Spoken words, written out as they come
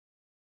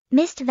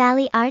Mist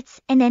Valley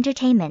Arts and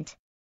Entertainment.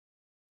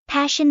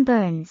 Passion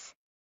burns.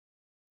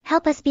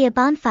 Help us be a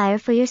bonfire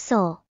for your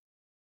soul.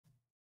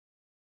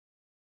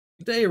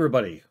 Good day,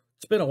 everybody.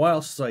 It's been a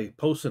while since I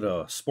posted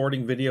a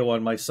sporting video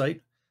on my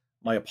site.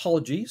 My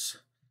apologies.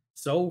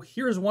 So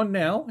here's one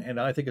now, and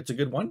I think it's a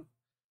good one.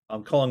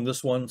 I'm calling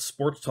this one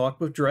Sports Talk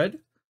with Dredd.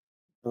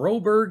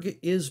 Broberg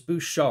is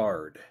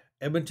Bouchard.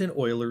 Edmonton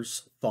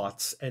Oilers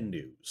thoughts and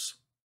news.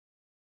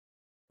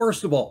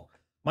 First of all,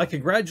 my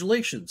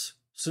congratulations,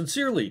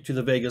 sincerely, to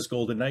the Vegas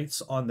Golden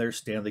Knights on their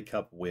Stanley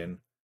Cup win.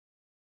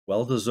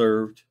 Well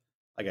deserved.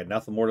 I got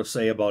nothing more to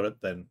say about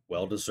it than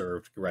well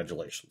deserved.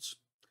 Congratulations.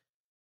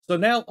 So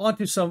now on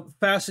to some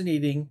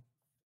fascinating,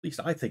 at least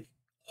I think,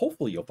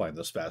 hopefully you'll find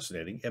this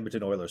fascinating,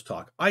 Edmonton Oilers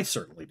talk. I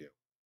certainly do.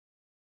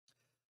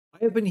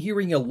 I have been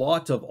hearing a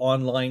lot of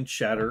online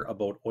chatter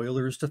about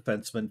Oilers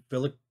defenseman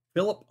Philip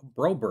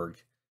Broberg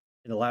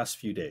in the last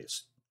few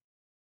days.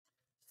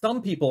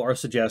 Some people are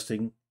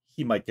suggesting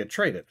he might get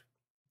traded.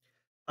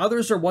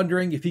 Others are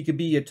wondering if he could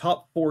be a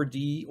top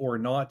 4D or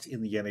not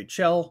in the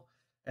NHL,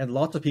 and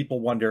lots of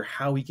people wonder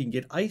how he can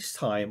get ice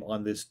time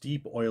on this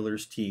deep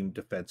Oilers team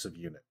defensive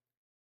unit.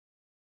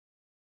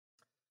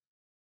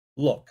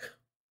 Look,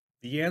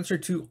 the answer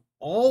to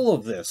all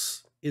of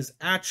this is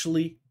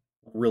actually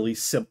really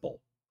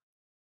simple.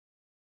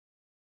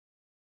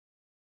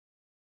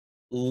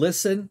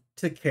 Listen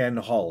to Ken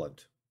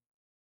Holland.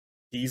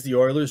 He's the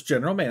Oilers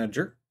general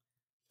manager.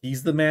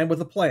 He's the man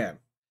with a plan.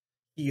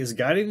 He is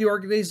guiding the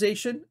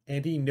organization,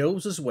 and he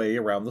knows his way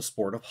around the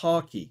sport of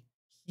hockey.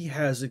 He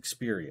has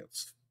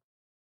experience.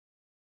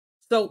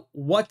 So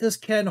what does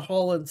Ken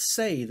Holland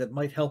say that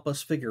might help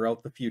us figure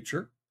out the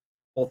future,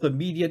 both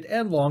immediate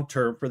and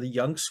long-term, for the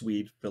young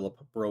Swede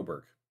Philip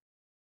Broberg?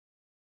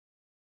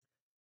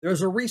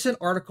 There's a recent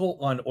article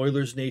on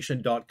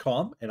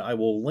OilersNation.com, and I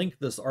will link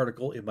this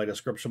article in my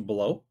description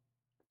below.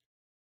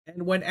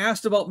 And when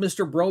asked about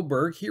Mr.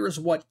 Broberg, here is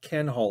what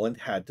Ken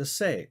Holland had to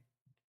say.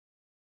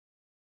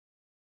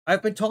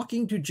 I've been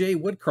talking to Jay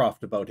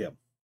Woodcroft about him.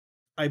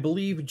 I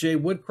believe Jay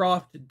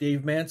Woodcroft,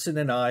 Dave Manson,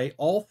 and I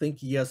all think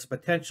he has the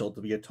potential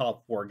to be a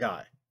top 4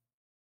 guy.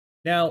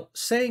 Now,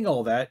 saying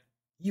all that,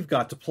 you've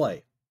got to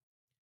play.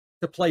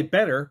 To play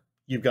better,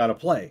 you've got to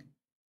play.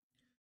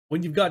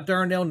 When you've got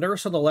Darnell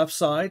Nurse on the left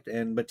side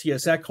and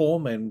Matthias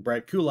Ekholm and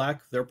Brett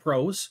Kulak, they're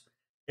pros,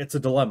 it's a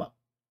dilemma.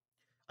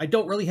 I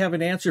don't really have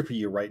an answer for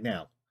you right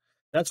now.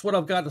 That's what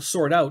I've got to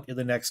sort out in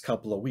the next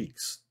couple of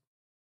weeks.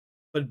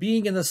 But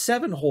being in the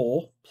 7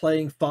 hole,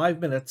 playing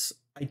 5 minutes,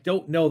 I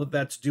don't know that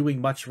that's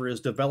doing much for his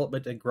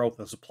development and growth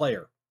as a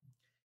player.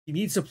 He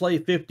needs to play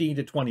 15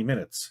 to 20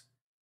 minutes.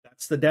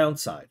 That's the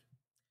downside.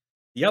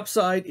 The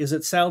upside is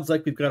it sounds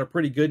like we've got a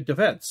pretty good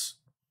defense.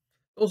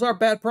 Those aren't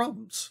bad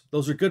problems.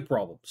 Those are good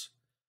problems.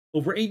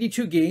 Over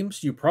 82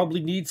 games, you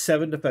probably need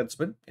 7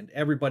 defensemen, and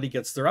everybody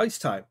gets their ice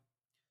time.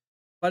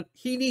 But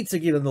he needs to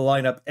get in the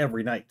lineup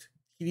every night.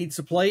 He needs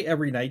to play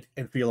every night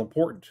and feel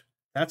important.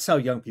 That's how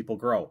young people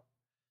grow.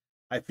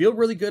 I feel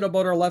really good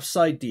about our left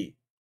side D.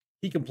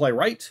 He can play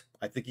right.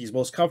 I think he's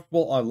most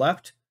comfortable on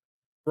left.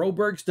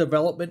 Broberg's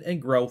development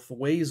and growth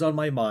weighs on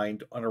my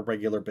mind on a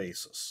regular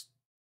basis.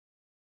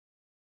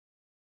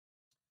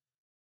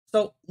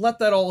 So let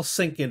that all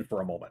sink in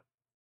for a moment.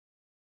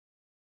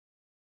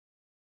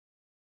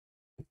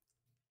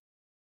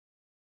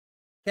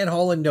 Ken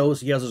Holland knows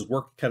he has his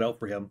work cut out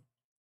for him,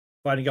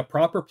 finding a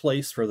proper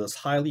place for this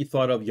highly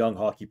thought of young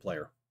hockey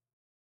player.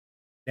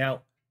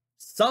 Now,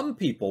 some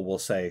people will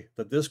say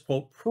that this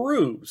quote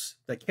proves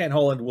that Ken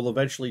Holland will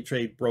eventually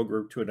trade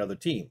Broberg to another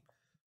team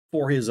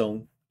for his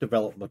own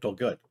developmental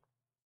good.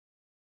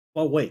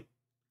 Well, wait.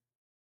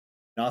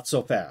 Not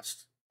so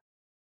fast.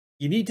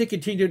 You need to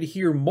continue to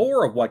hear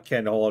more of what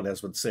Ken Holland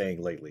has been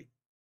saying lately.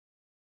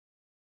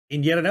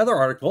 In yet another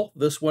article,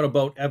 this one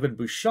about Evan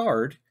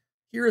Bouchard,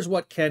 here is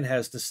what Ken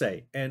has to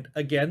say. And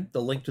again,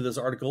 the link to this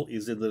article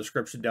is in the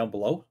description down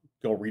below.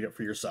 Go read it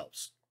for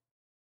yourselves.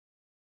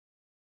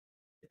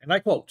 And I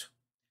quote,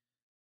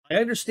 I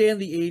understand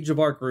the age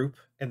of our group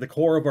and the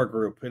core of our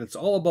group, and it's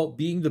all about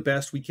being the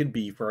best we can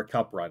be for a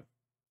cup run.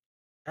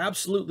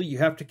 Absolutely, you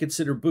have to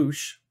consider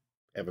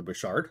Evan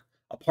Bouchard,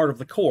 a part of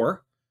the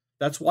core.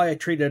 That's why I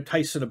traded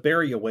Tyson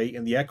Barrie away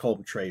in the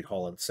Ekholm trade,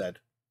 Holland said.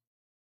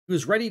 He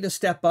was ready to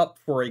step up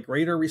for a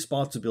greater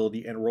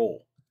responsibility and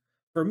role.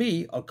 For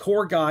me, a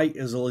core guy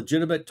is a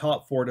legitimate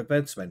top 4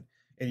 defenseman,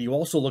 and you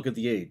also look at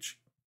the age.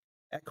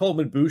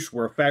 Ekholm and Bouch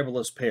were a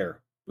fabulous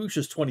pair. Bouch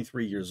is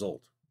 23 years old.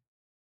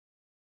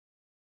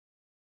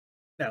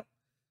 Now,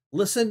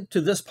 listen to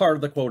this part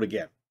of the quote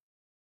again.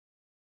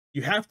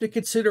 You have to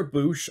consider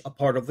Bouch a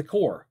part of the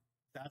core.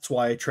 That's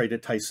why I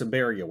traded Tyson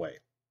Barrie away.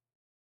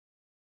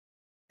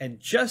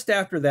 And just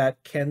after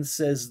that, Ken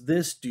says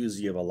this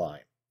doozy of a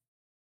line.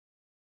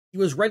 He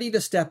was ready to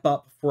step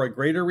up for a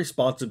greater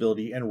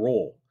responsibility and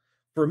role.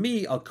 For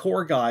me, a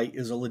core guy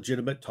is a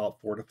legitimate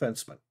top 4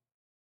 defenseman.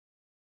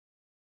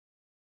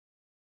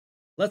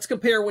 Let's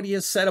compare what he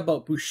has said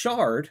about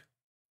Bouchard,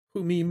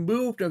 whom he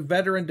moved a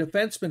veteran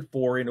defenseman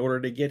for in order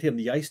to get him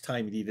the ice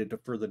time he needed to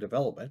further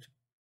development,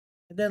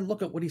 And then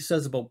look at what he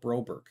says about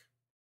Broberg.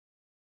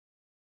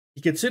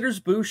 He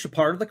considers Bouch a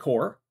part of the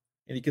core,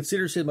 and he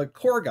considers him a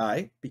core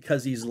guy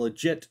because he's a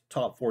legit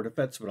top 4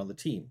 defenseman on the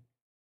team.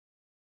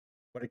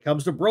 When it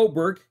comes to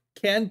Broberg,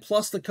 Ken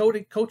plus the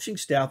coaching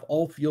staff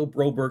all feel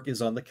Broberg is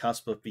on the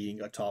cusp of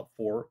being a top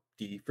 4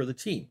 D for the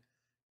team.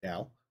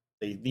 Now,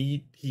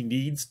 he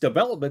needs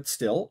development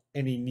still,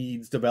 and he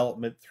needs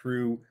development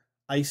through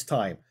ice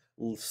time.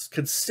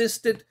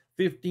 Consistent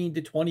 15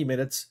 to 20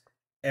 minutes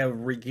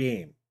every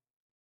game.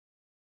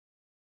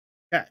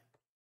 Okay.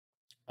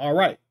 All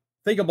right.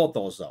 Think about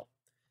those, though.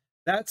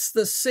 That's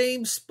the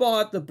same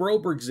spot that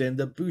Broberg's in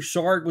that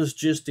Bouchard was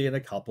just in a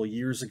couple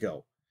years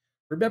ago.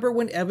 Remember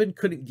when Evan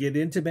couldn't get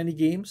into many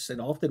games,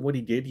 and often when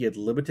he did, he had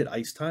limited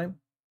ice time?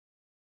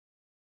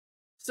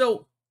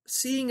 So,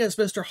 seeing as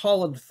Mr.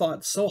 Holland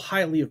thought so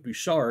highly of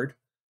Bouchard,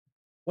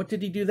 what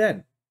did he do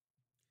then?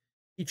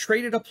 He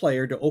traded a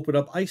player to open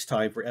up ice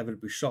time for Evan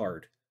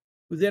Bouchard,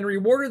 who then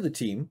rewarded the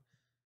team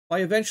by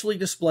eventually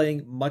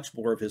displaying much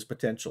more of his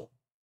potential.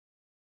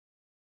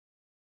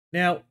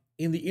 Now,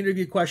 in the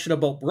interview question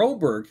about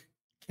Broberg,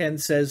 Ken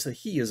says that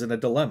he is in a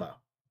dilemma.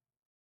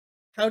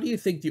 How do you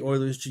think the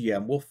Oilers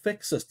GM will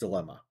fix this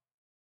dilemma?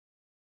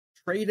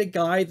 Trade a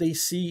guy they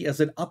see as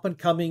an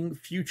up-and-coming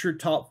future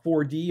top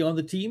 4D on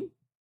the team?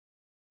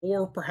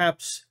 Or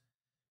perhaps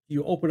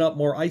you open up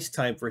more ice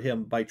time for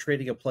him by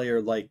trading a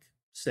player like,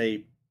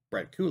 say,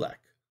 Brett Kulak.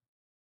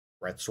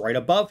 Brett's right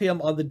above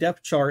him on the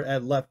depth chart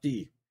at left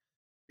D.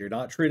 You're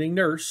not trading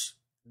Nurse.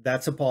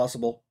 That's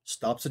impossible.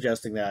 Stop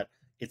suggesting that.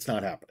 It's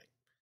not happening.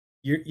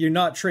 You're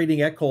not trading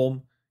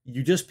Ekholm.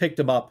 You just picked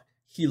him up.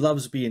 He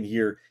loves being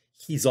here.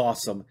 He's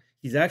awesome.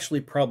 He's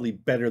actually probably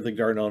better than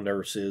Darnell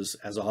Nurse is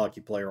as a hockey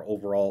player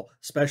overall,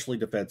 especially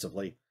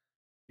defensively.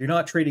 You're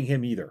not trading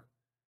him either.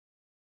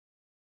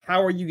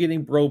 How are you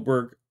getting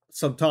Broberg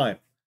some time?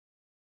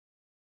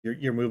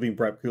 You're moving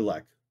Brett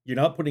Kulak. You're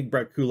not putting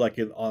Brett Kulak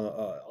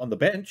on the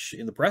bench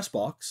in the press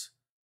box.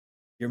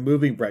 You're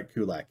moving Brett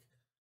Kulak,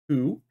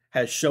 who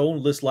has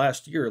shown this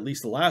last year, at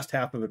least the last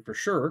half of it for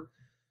sure,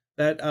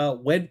 that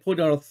when put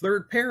on a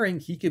third pairing,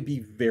 he can be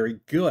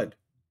very good.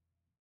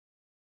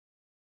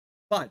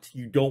 But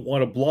you don't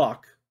want to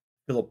block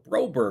Philip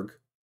Broberg,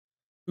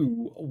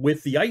 who,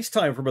 with the ice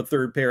time from a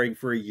third pairing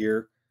for a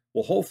year,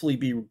 will hopefully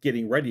be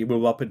getting ready to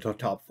move up into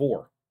top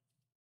 4.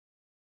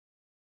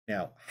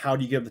 Now, how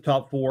do you get the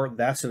top 4?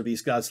 That's going to be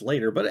discussed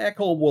later, but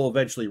Ekholm will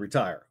eventually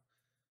retire.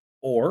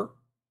 Or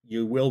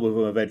you will move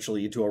him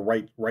eventually into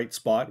a right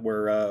spot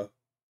where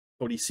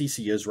Cody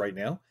Ceci is right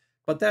now.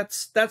 But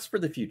that's for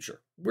the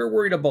future. We're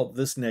worried about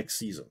this next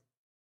season.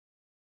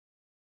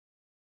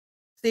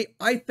 See,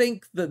 I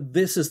think that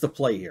this is the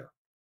play here.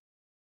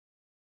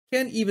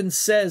 Ken even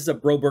says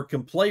that Broberg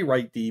can play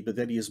right D, but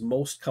that he is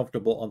most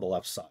comfortable on the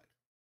left side.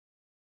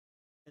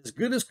 As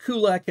good as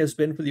Kulak has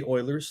been for the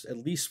Oilers, at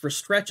least for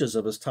stretches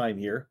of his time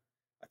here,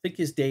 I think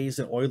his days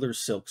in Oilers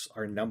silks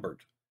are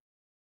numbered.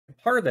 And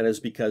part of that is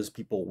because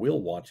people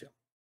will want him.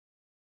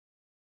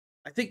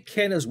 I think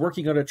Ken is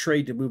working on a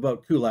trade to move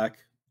out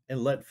Kulak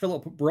and let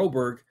Philip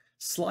Broberg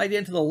slide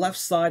into the left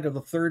side of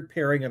the third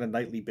pairing on a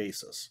nightly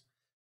basis.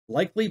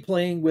 Likely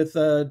playing with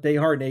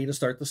Desharnais to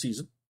start the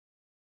season.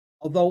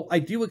 Although I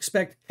do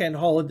expect Ken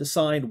Holland to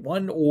sign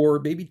 1 or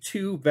maybe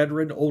 2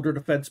 veteran older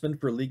defensemen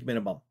for league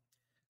minimum.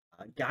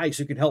 Guys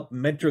who can help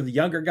mentor the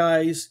younger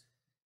guys,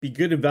 be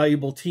good and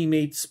valuable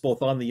teammates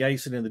both on the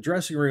ice and in the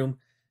dressing room,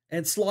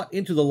 and slot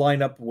into the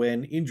lineup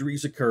when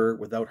injuries occur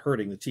without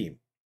hurting the team.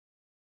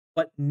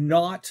 But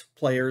not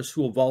players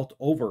who will vault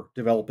over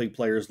developing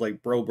players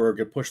like Broberg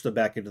and push them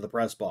back into the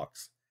press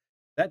box.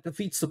 That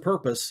defeats the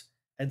purpose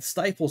and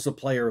stifles a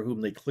player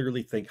whom they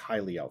clearly think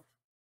highly of.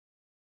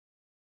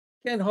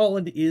 Ken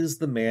Holland is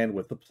the man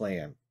with the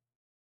plan.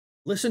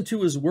 Listen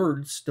to his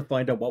words to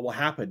find out what will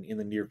happen in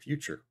the near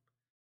future.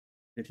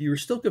 If you are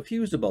still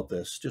confused about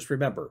this, just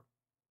remember,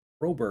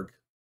 Broberg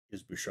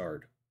is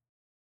Bouchard.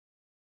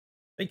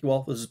 Thank you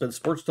all. This has been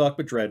Sports Talk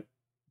with Dredd.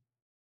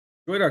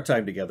 Enjoyed our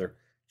time together.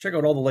 Check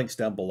out all the links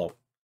down below.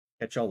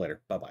 Catch y'all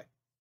later. Bye-bye.